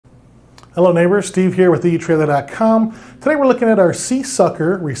Hello neighbors, Steve here with etrailer.com. Today we're looking at our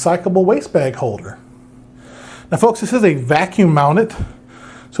SeaSucker recyclable waste bag holder. Now folks, this is a vacuum mounted, so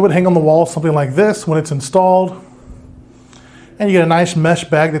it would hang on the wall something like this when it's installed. And you get a nice mesh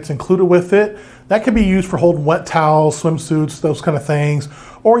bag that's included with it. That could be used for holding wet towels, swimsuits, those kind of things.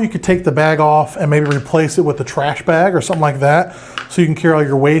 Or you could take the bag off and maybe replace it with a trash bag or something like that, so you can carry all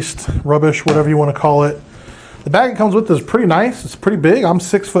your waste, rubbish, whatever you want to call it. The bag it comes with is pretty nice. It's pretty big. I'm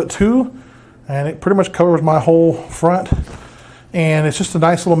 6'2", and it pretty much covers my whole front. And it's just a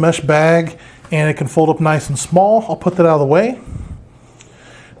nice little mesh bag, and it can fold up nice and small. I'll put that out of the way.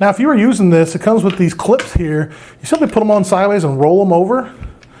 Now, if you were using this, it comes with these clips here. You simply put them on sideways and roll them over.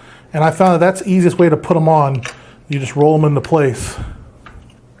 And I found that that's the easiest way to put them on. You just roll them into place,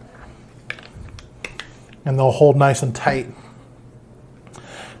 and they'll hold nice and tight.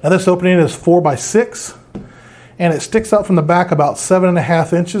 Now this opening is 4 by 6, and it sticks out from the back about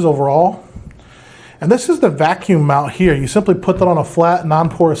 7.5 inches overall. And this is the vacuum mount here. You simply put that on a flat,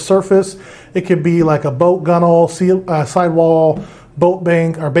 non-porous surface. It could be like a boat gunnel, sidewall, boat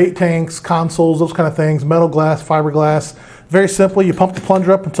bank, or bait tanks, consoles, those kind of things, metal glass, fiberglass. Very simply, you pump the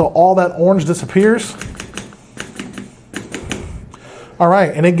plunger up until all that orange disappears. All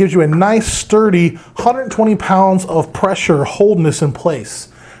right, and it gives you a nice sturdy 120 pounds of pressure holding this in place.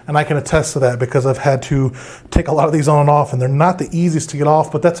 And I can attest to that because I've had to take a lot of these on and off, and they're not the easiest to get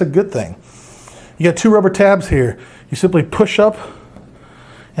off, but that's a good thing. You got 2 rubber tabs here. You simply push up,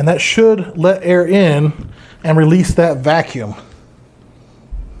 and that should let air in and release that vacuum.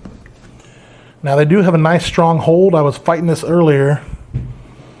 Now they do have a nice strong hold. I was fighting this earlier.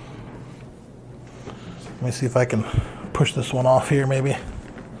 Let me see if I can push this one off here maybe.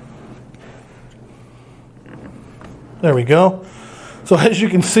 There we go. So as you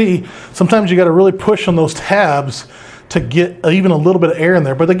can see, sometimes you got to really push on those tabs to get even a little bit of air in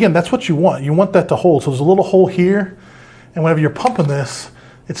there. But again, that's what you want. You want that to hold. So there's a little hole here, and whenever you're pumping this,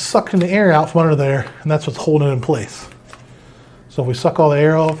 it's sucking the air out from under there, and that's what's holding it in place. So if we suck all the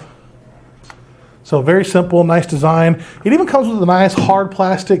air off. So very simple, nice design. It even comes with a nice hard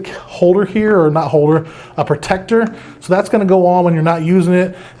plastic holder here, or not holder, a protector. So that's going to go on when you're not using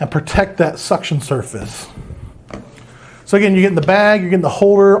it and protect that suction surface. So again, you're getting the bag, you're getting the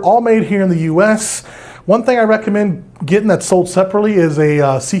holder, all made here in the US. One thing I recommend getting that's sold separately is a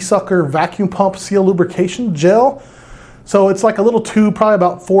SeaSucker vacuum pump seal lubrication gel. So it's like a little tube, probably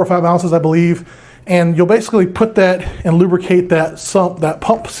about 4 or 5 ounces, I believe. And you'll basically put that and lubricate that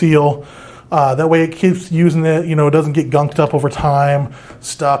pump seal. That way it keeps using it, you know, it doesn't get gunked up over time,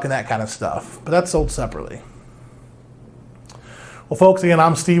 stuck, and that kind of stuff. But that's sold separately. Well, folks, again,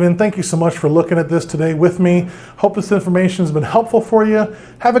 I'm Steven. Thank you so much for looking at this today with me. Hope this information has been helpful for you.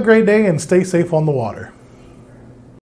 Have a great day and stay safe on the water.